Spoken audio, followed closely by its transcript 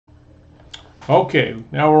Okay,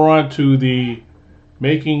 now we're on to the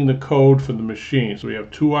making the code for the machine. So we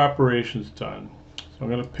have two operations done. So I'm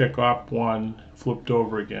going to pick op 1, flipped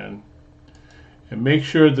over again, and make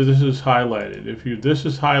sure that this is highlighted. If this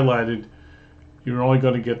is highlighted, you're only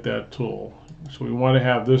going to get that tool. So we want to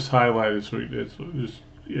have this highlighted so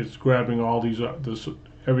it's grabbing all these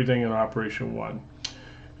everything in operation 1.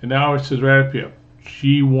 And now it says right up here,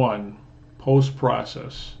 G1, post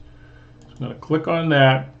process. So I'm going to click on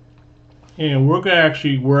that, and we're going to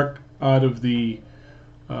actually work out of the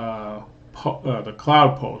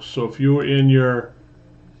cloud post. So if you're in your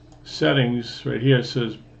settings right here, it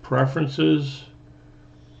says preferences,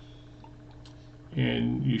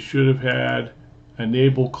 and you should have had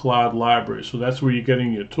enable cloud library. So that's where you're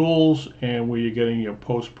getting your tools and where you're getting your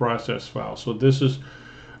post process files. So this is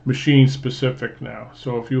machine specific now.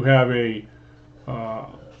 So if you have a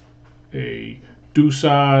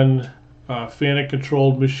Doosan FANUC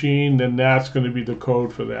controlled machine, then that's going to be the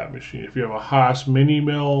code for that machine. If you have a Haas mini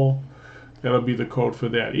mill, that'll be the code for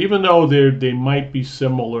that. Even though they might be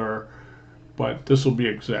similar, but this will be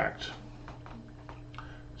exact.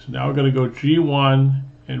 So now we're going to go G1,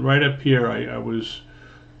 and right up here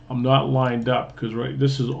I'm not lined up because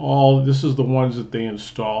this is the ones that they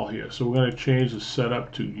install here. So we're going to change the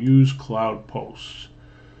setup to use cloud posts.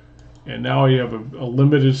 And now you have a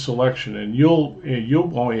limited selection, and you'll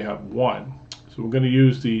only have one. So we're going to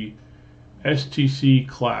use the STC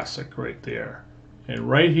Classic right there. And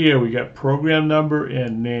right here we got program number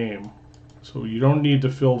and name. So you don't need to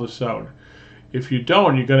fill this out. If you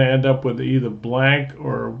don't, you're going to end up with either blank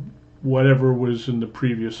or whatever was in the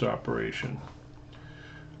previous operation.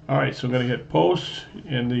 Alright, so I'm going to hit post,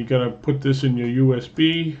 and then you got to put this in your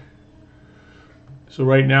USB. So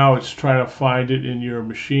right now it's trying to find it in your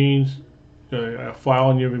machines, a file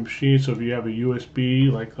in your machine. So if you have a USB,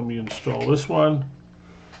 like let me install this one.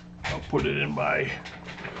 I'll put it in my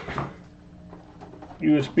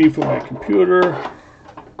USB for my computer.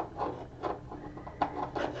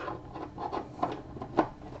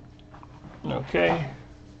 Okay.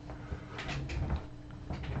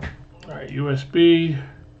 Alright, USB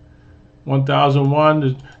 1001.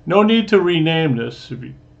 There's no need to rename this.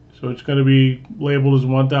 So it's going to be labeled as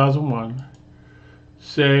 1001.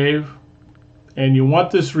 Save. And you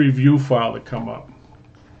want this review file to come up,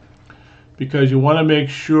 because you want to make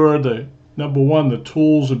sure that, number one, the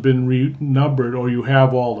tools have been renumbered, or you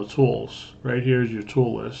have all the tools. Right here is your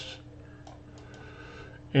tool list.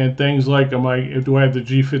 And things like, do I have the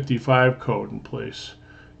G55 code in place?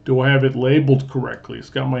 Do I have it labeled correctly?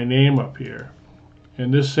 It's got my name up here.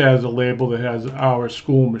 And this has a label that has our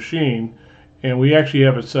school machine. And we actually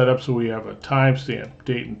have it set up so we have a timestamp,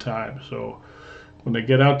 date and time. So when they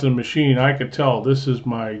get out to the machine, I can tell this is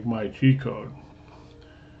my G code.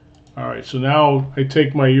 Alright, so now I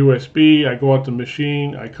take my USB, I go out the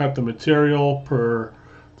machine, I cut the material per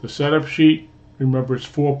the setup sheet. Remember, it's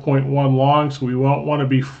 4.1 long, so we won't want to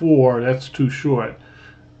be 4, that's too short.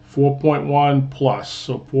 4.1 plus,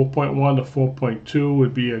 so 4.1 to 4.2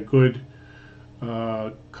 would be a good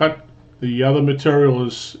cut. The other material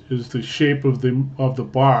is the shape of the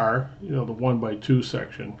bar, the 1x2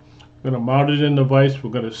 section. I'm going to mount it in the vise.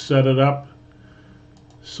 We're going to set it up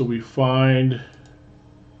so we find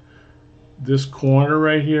this corner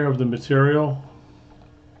right here of the material.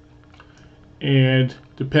 And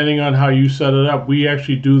depending on how you set it up, we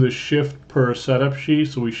actually do the shift per setup sheet.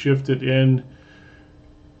 So we shift it in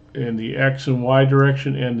the X and Y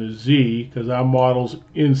direction and the Z, because our model's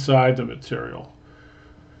inside the material.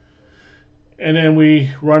 And then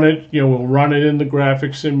we run it, we'll run it in the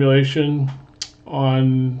graphic simulation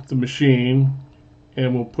on the machine,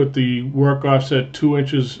 and we'll put the work offset 2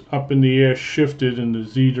 inches up in the air, shifted in the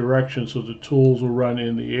Z direction, so the tools will run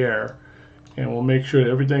in the air. And we'll make sure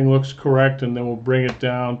that everything looks correct, and then we'll bring it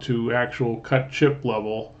down to actual cut chip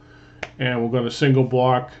level. And we're going to single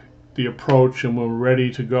block the approach, and when we're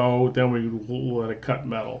ready to go, then we'll let it cut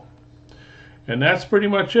metal. And that's pretty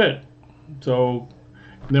much it. So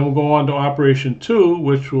then we'll go on to operation 2,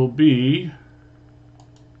 which will be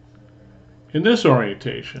in this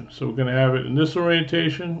orientation. So we're going to have it in this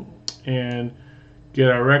orientation and get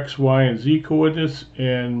our X, Y, and Z coordinates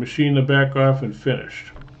and machine the back off and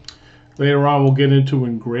finished. Later on we'll get into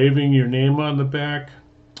engraving your name on the back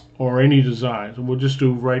or any designs. We'll just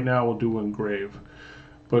do, right now we'll do engrave.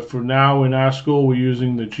 But for now in our school we're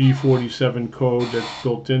using the G47 code that's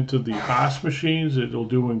built into the Haas machines. It'll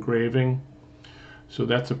do engraving. So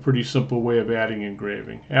that's a pretty simple way of adding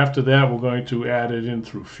engraving. After that, we're going to add it in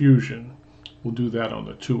through Fusion. We'll do that on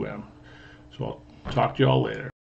the 2M. So I'll talk to y'all later.